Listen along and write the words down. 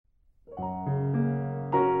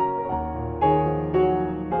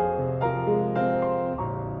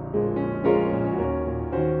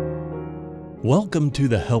Welcome to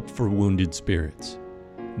the Help for Wounded Spirits.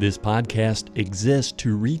 This podcast exists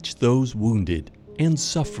to reach those wounded and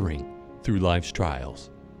suffering through life's trials.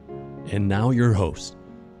 And now your hosts,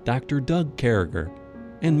 Dr. Doug Carragher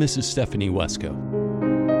and Mrs. Stephanie Wesco.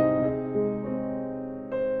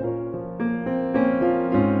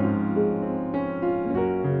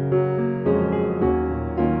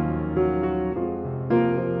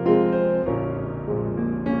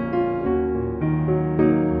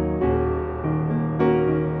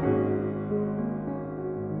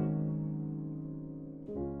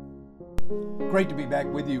 Great to be back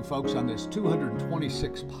with you folks on this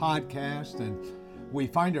 226th podcast, and we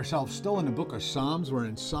find ourselves still in the book of Psalms. We're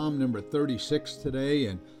in Psalm number 36 today,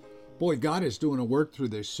 and boy, God is doing a work through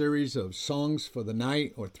this series of songs for the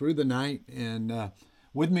night or through the night. And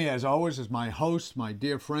with me as always is my host, my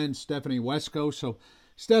dear friend Stephanie Wesco. So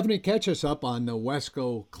Stephanie, catch us up on the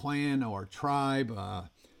Wesco clan or tribe.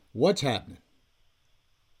 What's happening?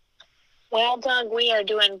 Well, Doug, we are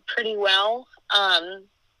doing pretty well.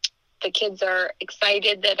 The kids are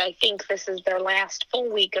excited that I think this is their last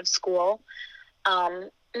full week of school. And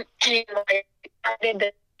we're excited that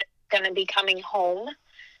they're going to be coming home.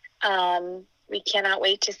 We cannot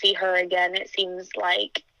wait to see her again. It seems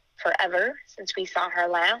like forever since we saw her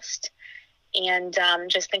last. And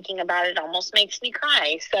just thinking about it almost makes me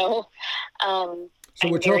cry. So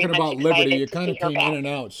we're talking about Liberty. You kind of came in and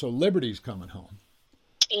out. So Liberty's coming home.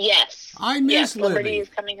 Yes. I miss Liberty is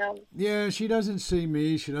coming home. Yeah, she doesn't see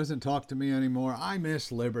me. She doesn't talk to me anymore. I miss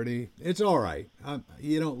Liberty. It's all right.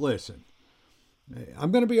 You don't listen. I'm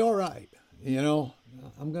going to be all right. You know,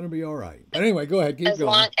 I'm going to be all right. But anyway, go ahead. Keep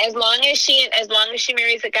going. As long as she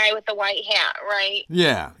marries a guy with a white hat, right?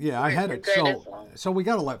 Yeah. I had it. So we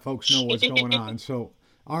got to let folks know what's going on. So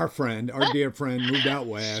our dear friend moved out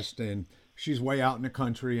west, and she's way out in the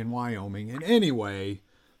country in Wyoming. And anyway,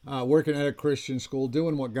 working at a Christian school,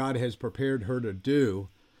 doing what God has prepared her to do.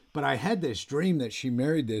 But I had this dream that she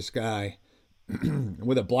married this guy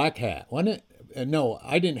with a black hat, wasn't it? No,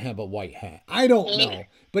 I didn't have a white hat. I don't know,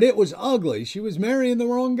 but it was ugly. She was marrying the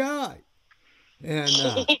wrong guy. And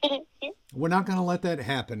we're not going to let that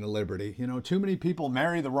happen to Liberty. You know, too many people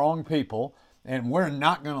marry the wrong people, and we're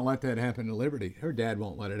not going to let that happen to Liberty. Her dad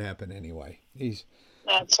won't let it happen anyway.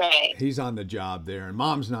 That's right. He's on the job there, and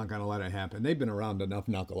Mom's not going to let it happen. They've been around enough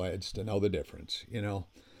knuckleheads to know the difference, you know.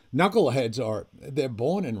 Knuckleheads they're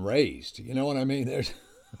born and raised, you know what I mean? So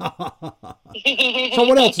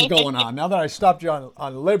what else is going on? Now that I stopped you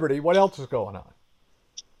on Liberty, what else is going on?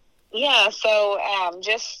 Yeah, so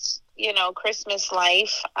just, Christmas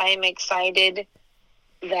life. I'm excited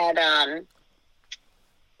that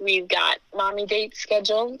we've got mommy dates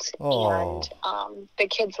scheduled, and the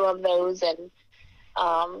kids love those, and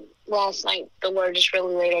last night the Lord just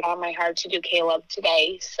really laid it on my heart to do Caleb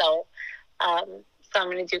today. So I'm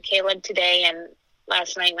going to do Caleb today. And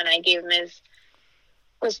last night when I gave him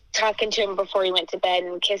was talking to him before he went to bed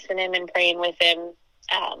and kissing him and praying with him.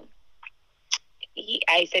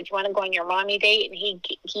 I said, "You want to go on your mommy date?" And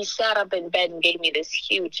he sat up in bed and gave me this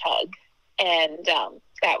huge hug. And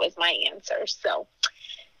that was my answer. So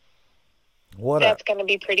that's going to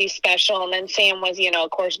be pretty special. And then Sam was, of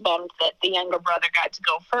course, bummed that the younger brother got to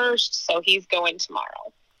go first, so he's going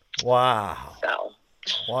tomorrow. Wow. So.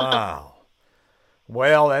 Wow.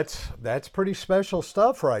 Well, that's pretty special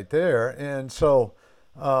stuff right there. And so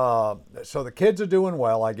the kids are doing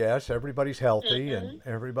well, I guess. Everybody's healthy and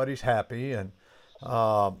everybody's happy. And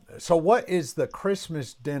so what is the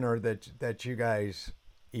Christmas dinner that you guys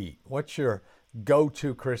eat? What's your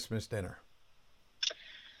go-to Christmas dinner?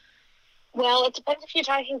 Well, it depends if you're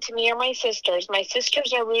talking to me or my sisters. My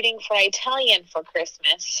sisters are rooting for Italian for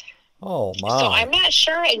Christmas. Oh, my. So I'm not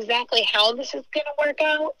sure exactly how this is going to work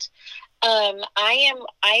out. I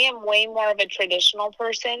am way more of a traditional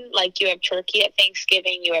person. Like, you have turkey at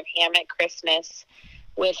Thanksgiving, you have ham at Christmas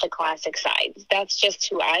with the classic sides. That's just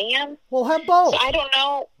who I am. We'll have both. So I don't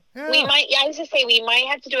know. Yeah. I was just say we might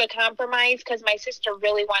have to do a compromise because my sister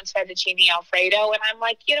really wants fettuccine Alfredo, and I'm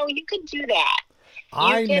like, you could do that.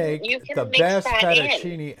 I make the best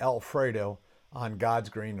fettuccine Alfredo on God's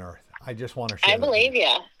green earth. I just want to share. I believe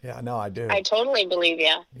you. Yeah, no, I do. I totally believe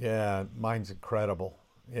you. Yeah, mine's incredible.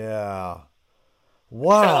 Yeah.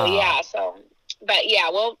 Wow. But yeah,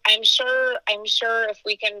 well, I'm sure if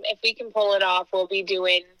we can pull it off, we'll be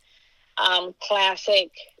doing classic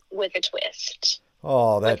with a twist.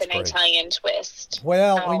 Oh, that's with an Italian twist.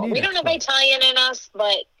 Well, we don't have Italian in us,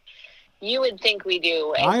 but you would think we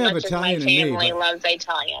do. I have Italian in me. My family loves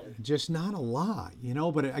Italian. Just not a lot,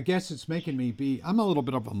 but I guess it's making me I'm a little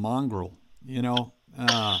bit of a mongrel,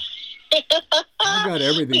 I got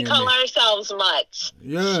everything we in call me. ourselves mutts.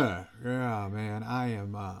 Yeah, man. I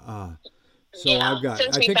am. So Yeah, I've got.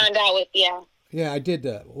 since I we think. found out with, yeah. Yeah, I did.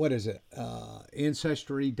 What is it?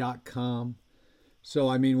 Ancestry.com. So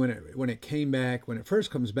I mean, when it came back, when it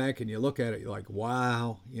first comes back, and you look at it, you're like,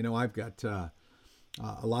 wow. I've got a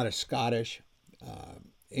lot of Scottish,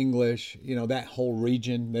 English. That whole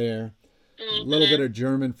region there. A little bit of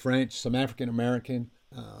German, French, some African American,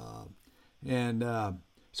 and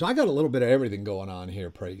so I got a little bit of everything going on here.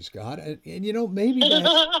 Praise God, and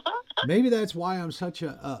maybe that's why I'm such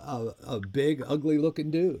a big, ugly looking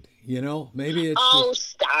dude. Maybe it's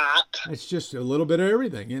stop. It's just a little bit of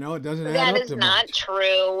everything. It doesn't add That up is to not much.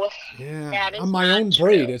 true. Yeah, That is I'm my not own true.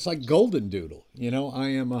 breed. It's like golden doodle. I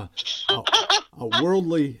am a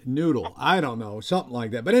worldly noodle. I don't know, something like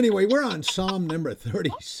that. But anyway, we're on Psalm number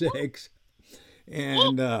 36.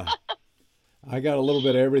 And I got a little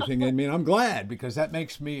bit of everything in me, and I'm glad because that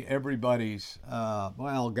makes me everybody's.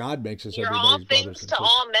 God makes us You're everybody's all brothers things and to sisters.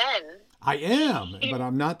 all men. I am, but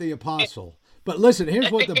I'm not the apostle. But listen,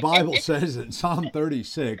 here's what the Bible says in Psalm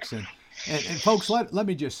 36, and folks, let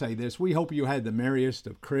me just say this: we hope you had the merriest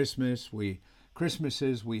of Christmases.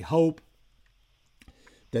 We hope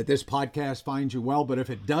that this podcast finds you well, but if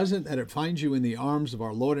it doesn't, that it finds you in the arms of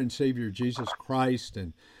our Lord and Savior Jesus Christ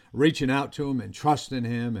and reaching out to him and trusting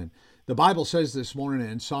him. And the Bible says this morning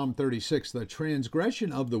in Psalm 36, the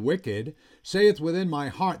transgression of the wicked saith within my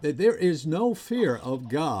heart that there is no fear of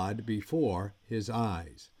God before his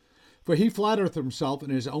eyes. For he flattereth himself in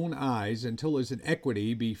his own eyes until his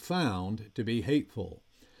iniquity be found to be hateful.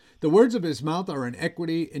 The words of his mouth are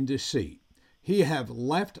iniquity and deceit. He have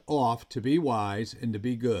left off to be wise and to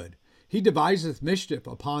be good. He deviseth mischief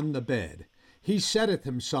upon the bed. He setteth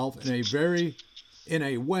himself in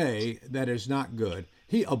a way that is not good.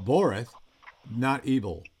 He abhorreth not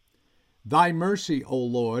evil. Thy mercy, O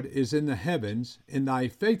Lord, is in the heavens, and thy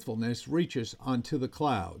faithfulness reacheth unto the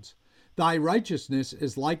clouds. Thy righteousness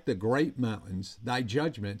is like the great mountains. Thy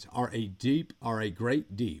judgments are a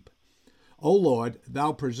great deep. O Lord,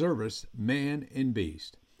 thou preservest man and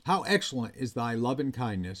beast. How excellent is thy loving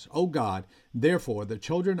kindness, O God! Therefore the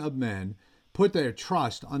children of men put their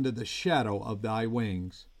trust under the shadow of thy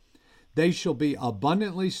wings. They shall be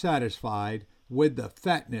abundantly satisfied with the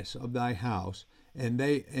fatness of thy house, and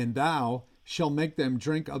thou shalt make them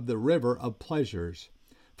drink of the river of pleasures.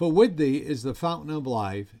 For with thee is the fountain of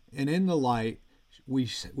life, and in the light we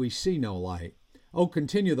see no light. O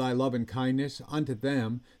continue thy loving kindness unto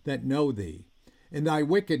them that know thee, and thy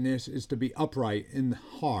wickedness is to be upright in the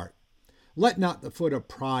heart. Let not the foot of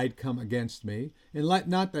pride come against me, and let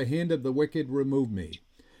not the hand of the wicked remove me.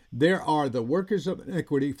 There are the workers of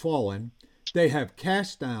iniquity fallen, they have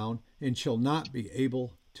cast down, and shall not be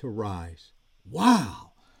able to rise.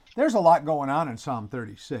 Wow! There's a lot going on in Psalm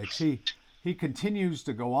 36. He continues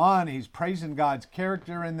to go on. He's praising God's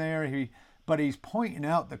character in there. But he's pointing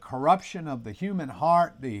out the corruption of the human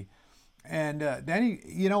heart, and then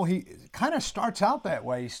he kind of starts out that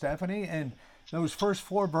way, Stephanie. And those first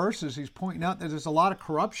 4 verses, he's pointing out that there's a lot of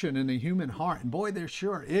corruption in the human heart. And boy, there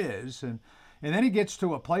sure is. And then he gets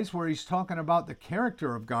to a place where he's talking about the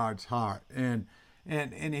character of God's heart. And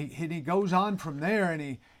he goes on from there,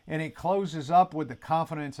 and he closes up with the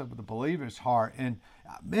confidence of the believer's heart. And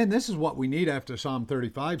man, this is what we need after Psalm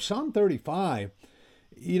 35. Psalm 35,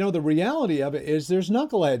 the reality of it is there's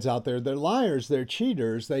knuckleheads out there. They're liars. They're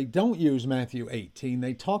cheaters. They don't use Matthew 18.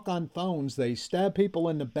 They talk on phones. They stab people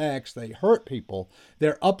in the backs. They hurt people.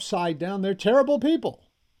 They're upside down. They're terrible people.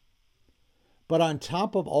 But on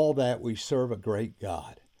top of all that, we serve a great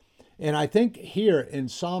God. And I think here in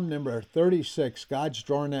Psalm number 36, God's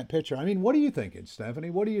drawing that picture. I mean, what are you thinking,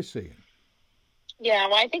 Stephanie? What are you seeing? Yeah,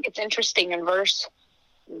 well, I think it's interesting in verse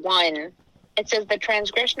 1. It says, the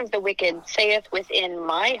transgression of the wicked saith within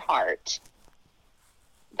my heart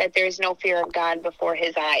that there is no fear of God before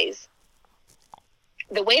his eyes.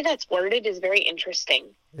 The way that's worded is very interesting.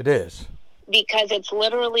 It is. Because it's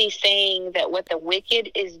literally saying that what the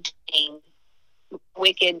wicked is doing,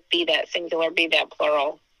 wicked, be that singular, be that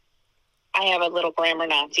plural. I have a little grammar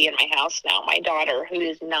Nazi in my house now. My daughter, who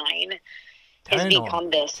is 9, has become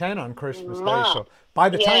this. 10 on Christmas Day. So by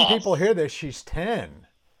the time people hear this, she's 10.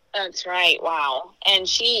 That's right. Wow. And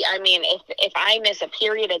she, I mean, if I miss a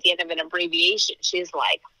period at the end of an abbreviation, she's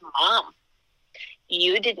like, Mom,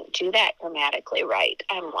 you didn't do that grammatically right.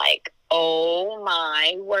 I'm like, oh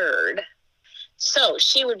my word. So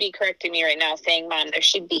she would be correcting me right now saying, Mom, there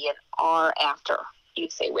should be an R after you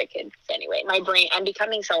say wicked. Anyway, my brain, I'm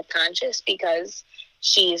becoming self-conscious because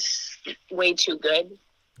she's way too good.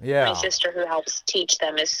 Yeah. My sister who helps teach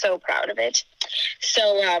them is so proud of it.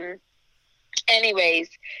 So, anyways,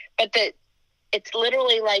 but it's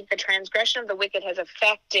literally like the transgression of the wicked has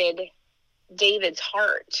affected David's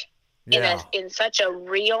heart in such a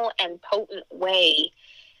real and potent way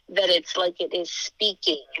that it's like it is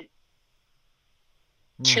speaking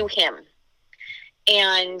to him.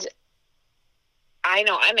 And I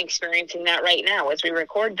know I'm experiencing that right now as we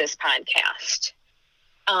record this podcast.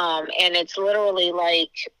 And it's literally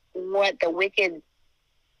like what the wicked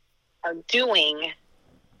are doing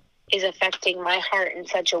is affecting my heart in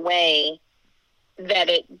such a way that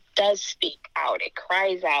it does speak out. It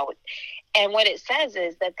cries out. And what it says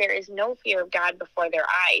is that there is no fear of God before their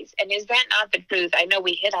eyes. And is that not the truth? I know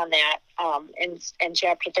we hit on that in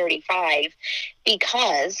chapter 35,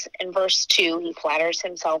 because in verse 2, he flatters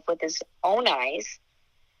himself with his own eyes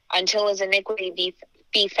until his iniquity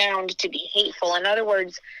be found to be hateful. In other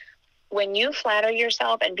words, when you flatter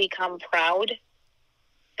yourself and become proud,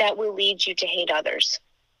 that will lead you to hate others.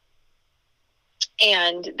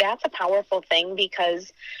 And that's a powerful thing,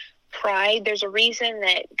 because pride, there's a reason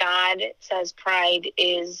that God says pride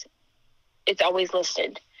it's always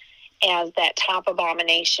listed as that top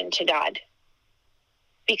abomination to God,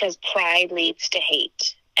 because pride leads to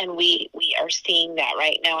hate. And we are seeing that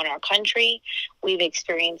right now in our country. We've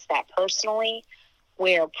experienced that personally,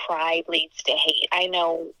 where pride leads to hate. I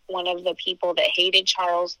know one of the people that hated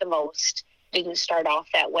Charles the most didn't start off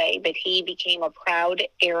that way, but he became a proud,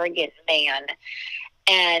 arrogant man.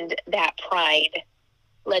 And that pride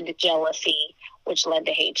led to jealousy, which led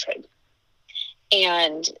to hatred.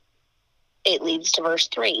 And it leads to verse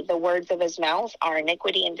 3. The words of his mouth are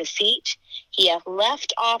iniquity and deceit. He hath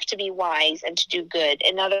left off to be wise and to do good.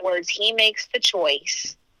 In other words, he makes the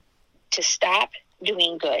choice to stop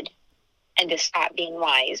doing good and to stop being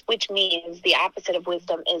wise, which means the opposite of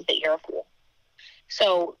wisdom is that you're a fool.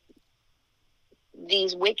 So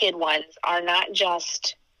these wicked ones are not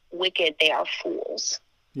just wicked, they are fools.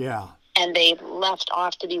 Yeah. And they've left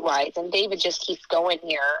off to be wise. And David just keeps going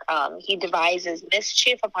here. He devises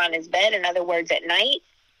mischief upon his bed. In other words, at night,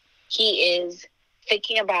 he is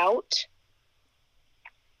thinking about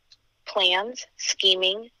plans,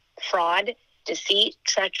 scheming, fraud, deceit,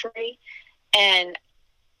 treachery. And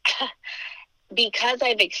because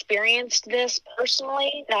I've experienced this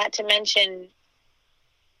personally, not to mention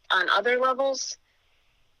on other levels.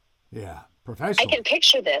 Yeah. Professional. I can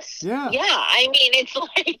picture this. Yeah. I mean, it's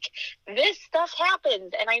like this stuff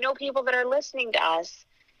happens. And I know people that are listening to us.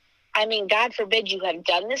 I mean, God forbid you have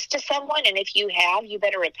done this to someone. And if you have, you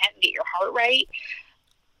better repent and get your heart right.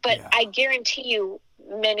 But I guarantee you,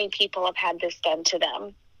 many people have had this done to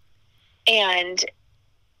them. And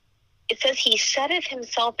it says he setteth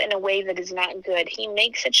himself in a way that is not good. He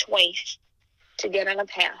makes a choice to get on a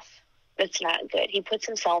path that's not good. He puts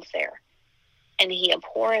himself there. And he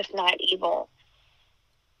abhorreth not evil.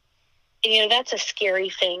 And, you know, that's a scary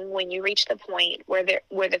thing when you reach the point where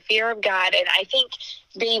the fear of God, and I think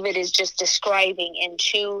David is just describing in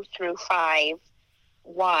 2 through 5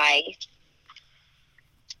 why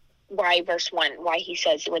verse 1, why he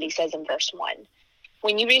says what he says in verse 1.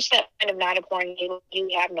 When you reach that point of not abhorring evil, you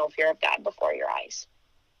have no fear of God before your eyes.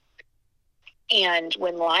 And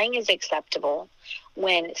when lying is acceptable,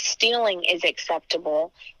 when stealing is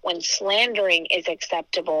acceptable, when slandering is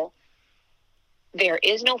acceptable, there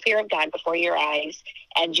is no fear of God before your eyes,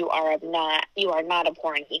 and you are not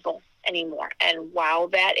abhorring evil anymore. And wow,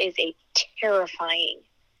 that is a terrifying,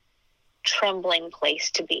 trembling place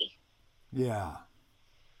to be. Yeah.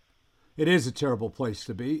 It is a terrible place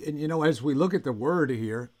to be. And, you know, as we look at the word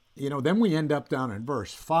here, you know, then we end up down in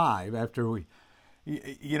verse 5 after we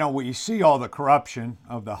see all the corruption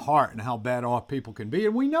of the heart and how bad off people can be,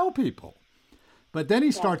 and we know people. But then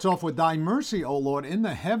he starts off with, thy mercy, O Lord, in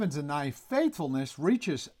the heavens, and thy faithfulness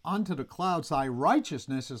reaches unto the clouds. Thy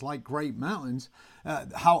righteousness is like great mountains.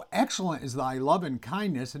 How excellent is thy love and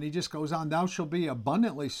kindness. And he just goes on, thou shalt be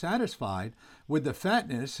abundantly satisfied with the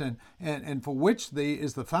fatness, and for which thee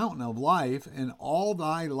is the fountain of life. In all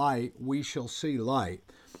thy light we shall see light.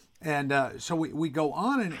 And so we go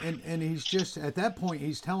on, and he's just, at that point,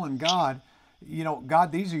 he's telling God, you know,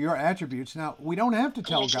 God, these are your attributes. Now, we don't have to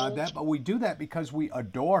tell God that, but we do that because we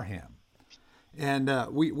adore him. And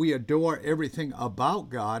we adore everything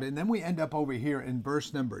about God. And then we end up over here in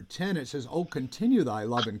verse number 10. It says, oh, continue thy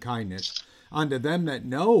love and kindness unto them that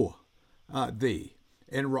know thee,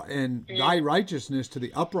 and thy righteousness to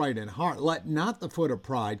the upright in heart. Let not the foot of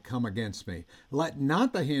pride come against me. Let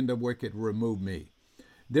not the hand of wicked remove me.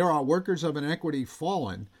 There are workers of iniquity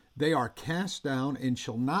fallen. they are cast down and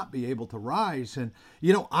shall not be able to rise. And,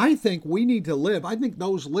 you know, I think we need to live. I think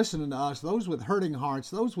those listening to us, those with hurting hearts,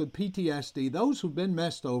 those with PTSD, those who've been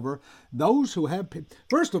messed over, those who have,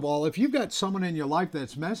 first of all, if you've got someone in your life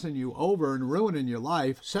that's messing you over and ruining your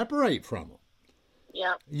life, separate from them.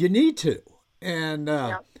 Yeah. You need to. And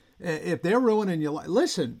if they're ruining your life,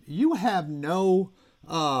 listen, you have no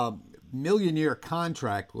million-year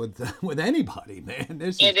contract with anybody, man.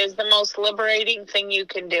 It is the most liberating thing you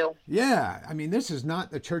can do. Yeah, I mean, this is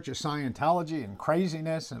not the Church of Scientology and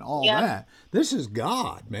craziness and all that. This is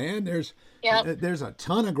God, man. There's a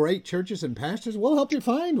ton of great churches and pastors. We'll help you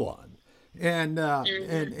find one. And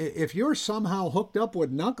and if you're somehow hooked up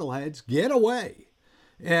with knuckleheads, get away.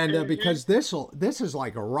 And because this is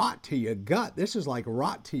like a rot to your gut. This is like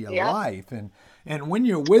rot to your life. And when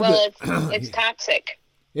you're with it's toxic.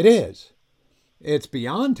 It is. It's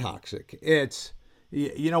beyond toxic. It's,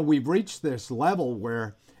 you know, we've reached this level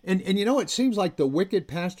where, and you know, it seems like the wicked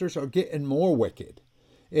pastors are getting more wicked.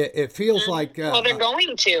 It feels like... well, they're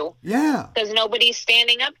going to. Yeah. Because nobody's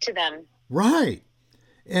standing up to them. Right.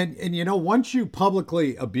 And you know, once you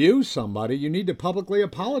publicly abuse somebody, you need to publicly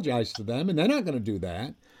apologize to them, and they're not going to do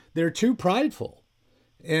that. They're too prideful.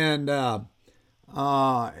 And,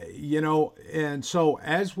 you know, and so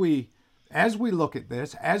as we look at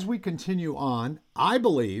this, as we continue on, I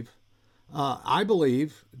believe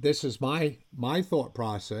this is my thought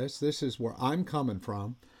process. This is where I'm coming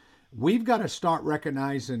from. We've got to start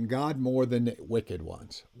recognizing God more than the wicked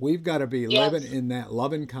ones. We've got to be living in that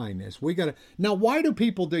loving kindness. Now, why do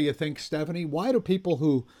people, do you think, Stephanie, why do people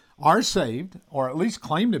who are saved, or at least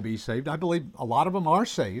claim to be saved, I believe a lot of them are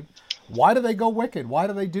saved, why do they go wicked? Why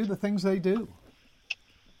do they do the things they do?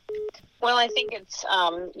 Well, I think it's,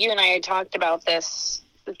 you and I had talked about this.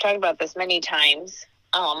 We've talked about this many times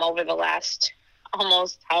over the last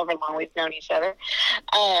almost however long we've known each other.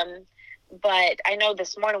 But I know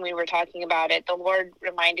this morning we were talking about it. The Lord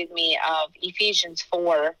reminded me of Ephesians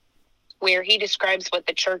 4, where he describes what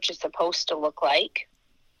the church is supposed to look like.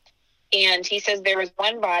 And he says, there is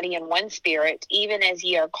one body and one spirit, even as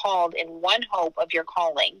ye are called in one hope of your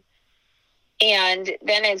calling. And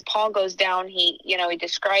then as Paul goes down, he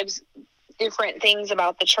describes different things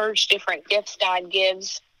about the church, different gifts God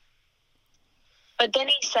gives. But then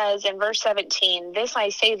he says in verse 17, this I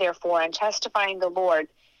say therefore, and testifying the Lord,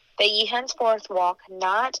 that ye henceforth walk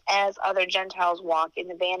not as other Gentiles walk, in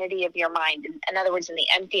the vanity of your mind. In other words, in the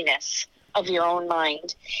emptiness of your own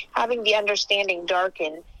mind, having the understanding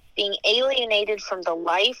darkened, being alienated from the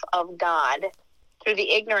life of God through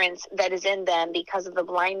the ignorance that is in them because of the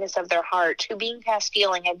blindness of their heart, who being past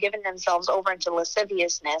feeling have given themselves over into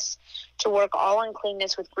lasciviousness, to work all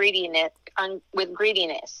uncleanness with greediness.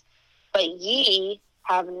 But ye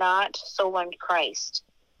have not so learned Christ.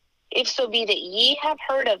 If so be that ye have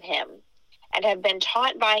heard of him, and have been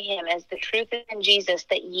taught by him as the truth is in Jesus,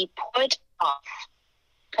 that ye put off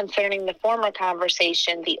concerning the former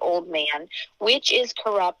conversation the old man, which is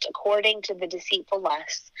corrupt according to the deceitful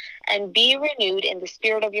lusts, and be renewed in the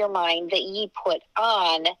spirit of your mind, that ye put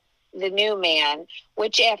on the new man,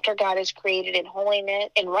 which after God is created in holiness,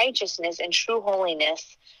 in righteousness, and true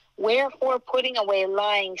holiness. Wherefore, putting away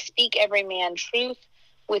lying, speak every man truth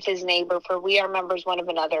with his neighbor, for we are members one of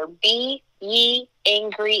another. Be ye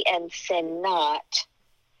angry and sin not.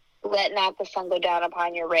 Let not the sun go down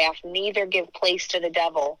upon your wrath, neither give place to the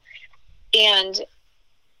devil. And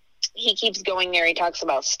he keeps going there. He talks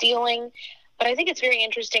about stealing. But I think it's very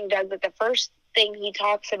interesting, Doug, that the first thing he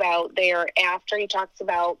talks about there after he talks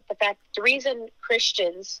about the fact, the reason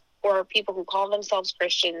Christians or people who call themselves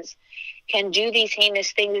Christians can do these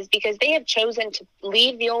heinous things is because they have chosen to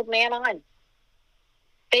leave the old man on.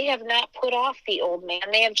 They have not put off the old man.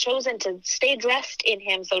 They have chosen to stay dressed in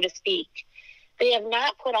him, so to speak. They have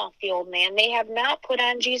not put off the old man. They have not put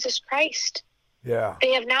on Jesus Christ. Yeah.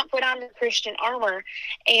 They have not put on the Christian armor.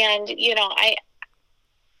 And, you know, I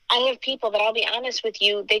have people that, I'll be honest with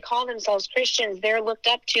you, they call themselves Christians. They're looked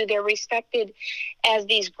up to. They're respected as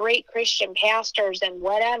these great Christian pastors and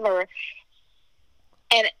whatever.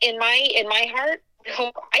 And in my heart,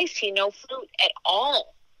 I see no fruit at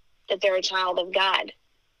all that they're a child of God.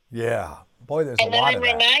 Yeah. Boy, there's a lot of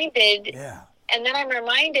that. And then I'm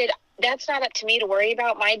reminded, that's not up to me to worry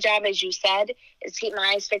about. My job, as you said, is keep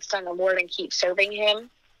my eyes fixed on the Lord and keep serving him.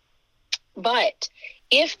 But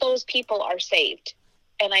if those people are saved,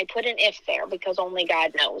 and I put an if there because only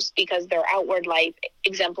God knows, because their outward life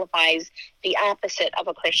exemplifies the opposite of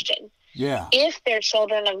a Christian. Yeah. If they're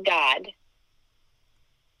children of God,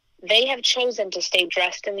 they have chosen to stay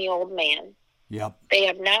dressed in the old man. Yep. They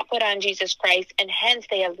have not put on Jesus Christ, and hence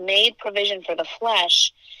they have made provision for the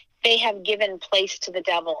flesh they have given place to the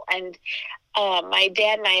devil. And my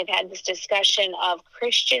dad and I have had this discussion of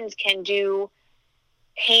Christians can do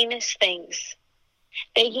heinous things.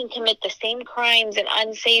 They can commit the same crimes an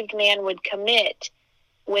unsaved man would commit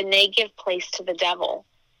when they give place to the devil.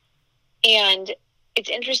 And it's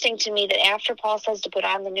interesting to me that after Paul says to put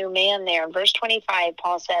on the new man there, in verse 25,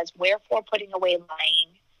 Paul says, wherefore putting away lying,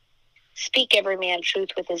 speak every man truth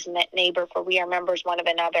with his neighbor, for we are members one of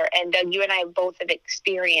another. And Doug, you and I both have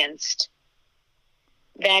experienced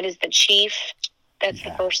that is the chief. That's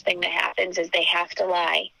the first thing that happens is they have to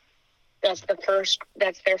lie. That's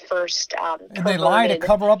their first. And they lie to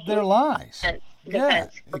cover up their lies.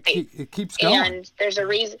 Defense. It keeps going. And there's a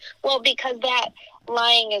reason. Well, because that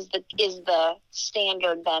lying is the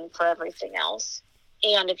standard then for everything else.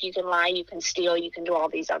 And if you can lie, you can steal, you can do all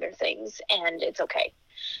these other things, and it's okay.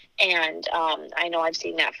 And I know I've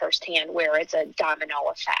seen that firsthand, where it's a domino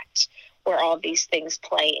effect, where all these things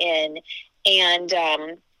play in.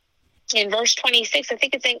 And in verse 26, I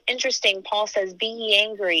think it's interesting. Paul says, "Be ye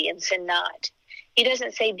angry and sin not." He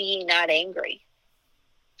doesn't say, "Be ye not angry."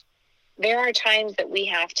 There are times that we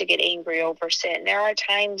have to get angry over sin. There are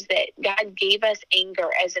times that God gave us anger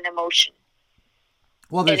as an emotion.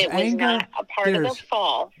 Well, there's and it was anger, not a part of the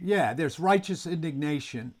fall. Yeah, there's righteous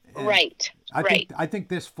indignation. Right. I think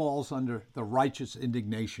this falls under the righteous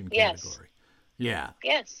indignation category. Yeah.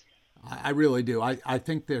 Yes. I really do. I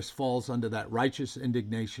think this falls under that righteous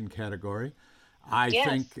indignation category. I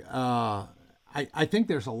think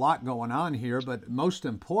there's a lot going on here, but most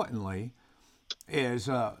importantly is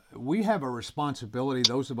we have a responsibility,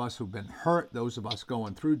 those of us who've been hurt, those of us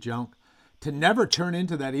going through junk, to never turn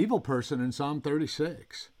into that evil person in Psalm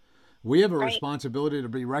 36. We have a responsibility to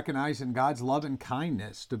be recognized in God's love and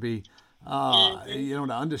kindness, to be, to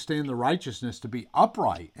understand the righteousness, to be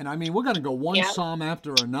upright. And I mean, we're going to go one psalm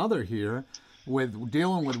after another here with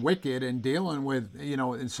dealing with wicked and dealing with,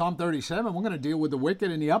 in Psalm 37, we're going to deal with the wicked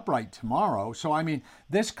and the upright tomorrow. So, I mean,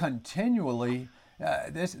 this continually,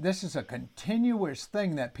 this is a continuous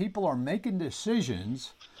thing that people are making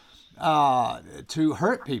decisions to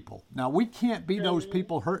hurt people. Now, we can't be those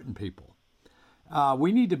people hurting people.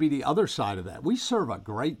 We need to be the other side of that. We serve a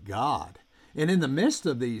great God. And in the midst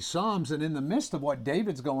of these Psalms and in the midst of what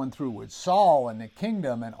David's going through with Saul and the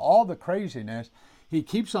kingdom and all the craziness, he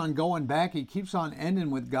keeps on going back. He keeps on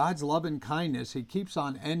ending with God's love and kindness. He keeps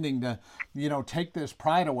on ending to, take this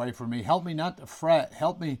pride away from me. Help me not to fret.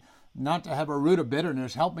 Help me not to have a root of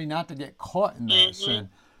bitterness. Help me not to get caught in this.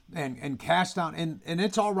 And cast down, and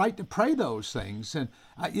it's all right to pray those things. And,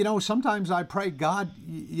 sometimes I pray, God,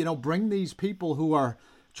 bring these people who are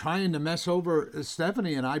trying to mess over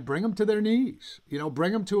Stephanie and I, bring them to their knees,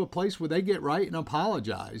 bring them to a place where they get right and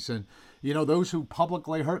apologize. And, those who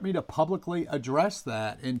publicly hurt me, to publicly address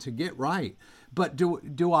that and to get right. But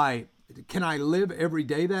can I live every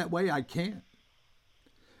day that way? I can't.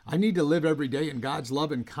 I need to live every day in God's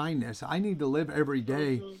love and kindness. I need to live every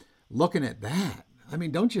day looking at that. I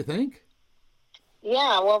mean, don't you think?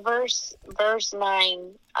 Yeah, well, verse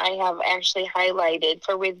 9, I have actually highlighted,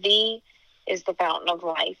 "For with thee is the fountain of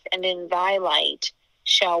life, and in thy light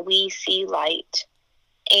shall we see light."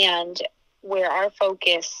 And where our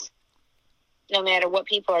focus, no matter what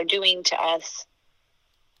people are doing to us,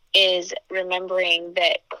 is remembering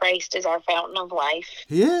that Christ is our fountain of life.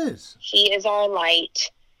 He is. He is our light.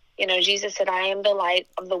 Jesus said, "I am the light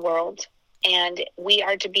of the world." And we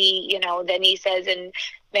are to be, then he says in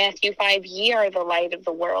Matthew 5, "Ye are the light of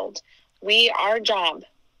the world." Our job,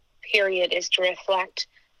 period, is to reflect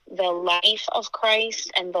the life of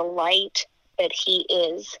Christ and the light that he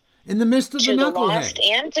is. In the midst of the knucklehead. To the lost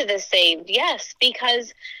and to the saved, yes.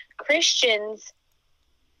 Because Christians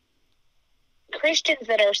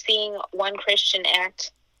that are seeing one Christian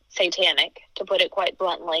act satanic, to put it quite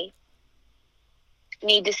bluntly,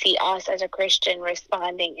 need to see us as a Christian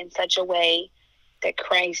responding in such a way that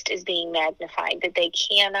Christ is being magnified, that they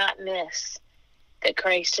cannot miss that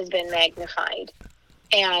Christ has been magnified.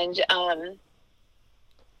 And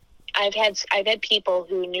I've had people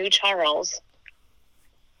who knew Charles,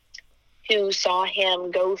 who saw him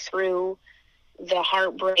go through the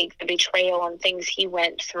heartbreak, the betrayal, and things he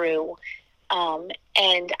went through. And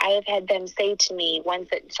I have had them say to me, ones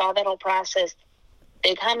that saw that whole process,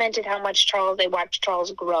 they commented how much they watched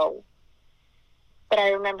Charles grow. But I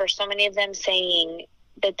remember so many of them saying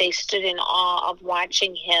that they stood in awe of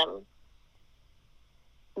watching him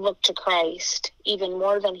look to Christ even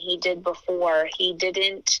more than he did before. He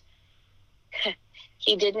didn't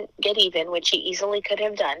get even, which he easily could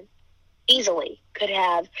have done. Easily could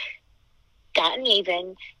have gotten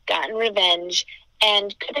even, gotten revenge,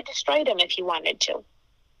 and could have destroyed him if he wanted to.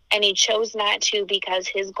 And he chose not to because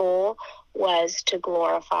his goal was to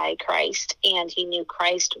glorify Christ, and he knew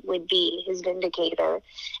Christ would be his vindicator.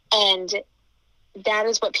 And that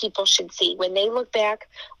is what people should see. When they look back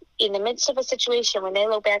in the midst of a situation, when they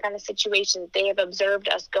look back on a situation they have observed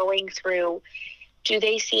us going through, do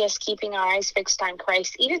they see us keeping our eyes fixed on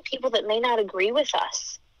Christ? Even people that may not agree with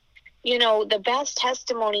us. You know, the best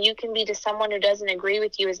testimony you can be to someone who doesn't agree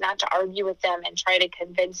with you is not to argue with them and try to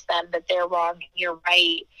convince them that they're wrong and you're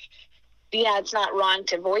right. Yeah, it's not wrong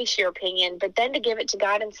to voice your opinion, but then to give it to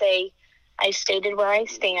God and say, I stated where I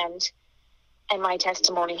stand, and my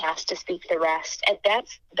testimony has to speak the rest. And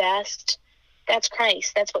that's best. That's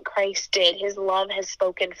Christ. That's what Christ did. His love has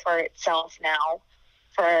spoken for itself now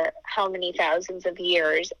for how many thousands of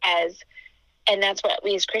years, and that's what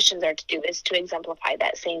we as Christians are to do, is to exemplify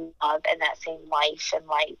that same love and that same life and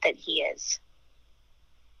light that he is.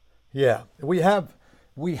 Yeah, we have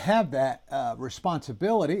that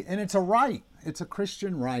responsibility, and it's a right. It's a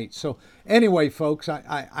Christian right. So anyway, folks,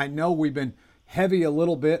 I know we've been heavy a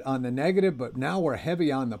little bit on the negative, but now we're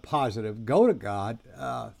heavy on the positive. Go to God,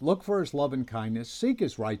 look for his love and kindness, seek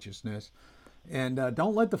his righteousness, and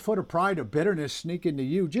don't let the foot of pride or bitterness sneak into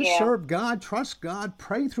you. Just serve God, trust God,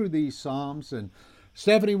 pray through these Psalms. And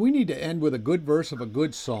Stephanie, we need to end with a good verse of a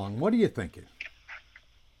good song. What are you thinking?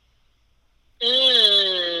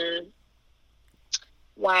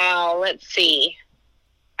 Wow, let's see.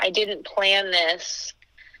 I didn't plan this.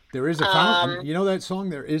 There is a fountain. You know that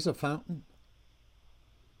song, There Is a Fountain?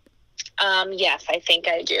 Yes, I think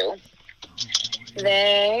I do.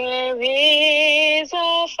 There is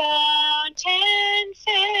a fountain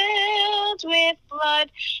filled with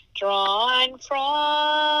blood drawn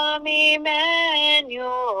from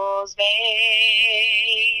Emmanuel's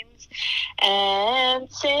veins,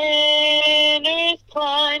 and sinners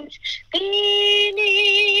plunge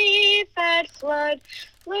beneath that flood,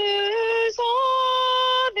 lose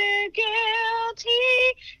all their guilty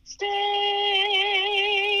stains,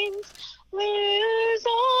 lose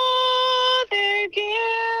all their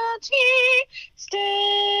guilty stains,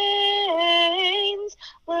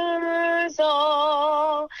 lose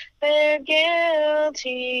all their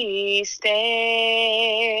guilty stains,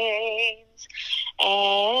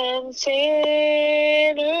 and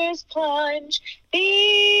sinners plunge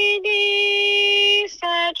beneath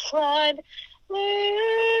that flood,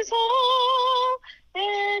 lose all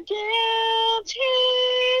their guilty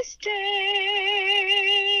stains.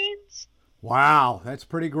 Wow, that's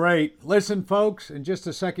pretty great. Listen, folks, in just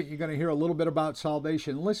a second, you're going to hear a little bit about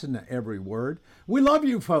salvation. Listen to every word. We love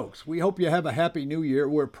you, folks. We hope you have a happy new year.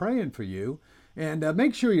 We're praying for you. And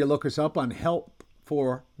make sure you look us up on Help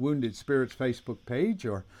for Wounded Spirits Facebook page,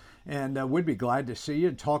 and we'd be glad to see you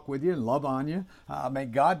and talk with you and love on you. May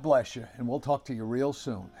God bless you, and we'll talk to you real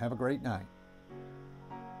soon. Have a great night.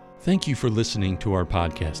 Thank you for listening to our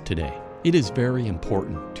podcast today. It is very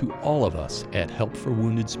important to all of us at Help for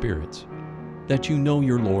Wounded Spirits that you know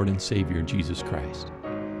your Lord and Savior, Jesus Christ.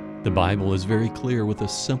 The Bible is very clear with a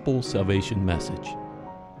simple salvation message.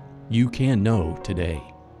 You can know today.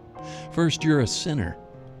 First, you're a sinner,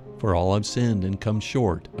 for all have sinned and come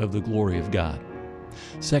short of the glory of God.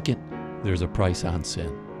 Second, there's a price on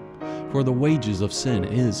sin, for the wages of sin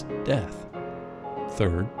is death.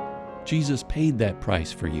 Third, Jesus paid that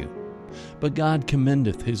price for you. But God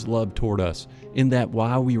commendeth his love toward us, in that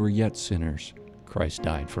while we were yet sinners, Christ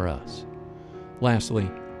died for us. Lastly,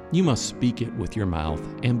 you must speak it with your mouth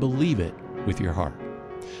and believe it with your heart,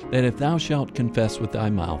 that if thou shalt confess with thy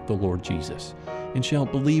mouth the Lord Jesus, and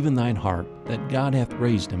shalt believe in thine heart that God hath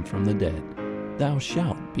raised him from the dead, thou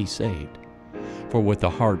shalt be saved. For with the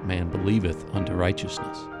heart man believeth unto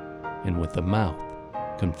righteousness, and with the mouth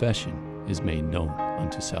confession is made known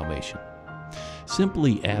unto salvation.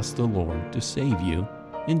 Simply ask the Lord to save you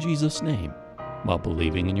in Jesus' name while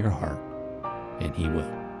believing in your heart, and he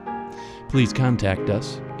will. Please contact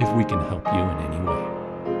us if we can help you in any way.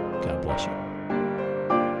 God bless you.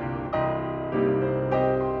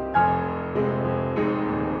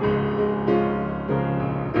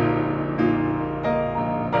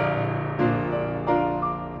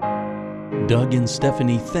 Doug and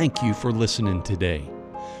Stephanie, thank you for listening today.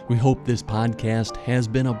 We hope this podcast has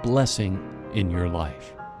been a blessing in your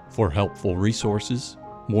life. For helpful resources,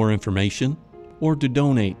 more information, or to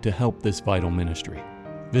donate to help this vital ministry,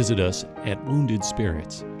 visit us at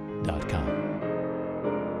woundedspirits.com.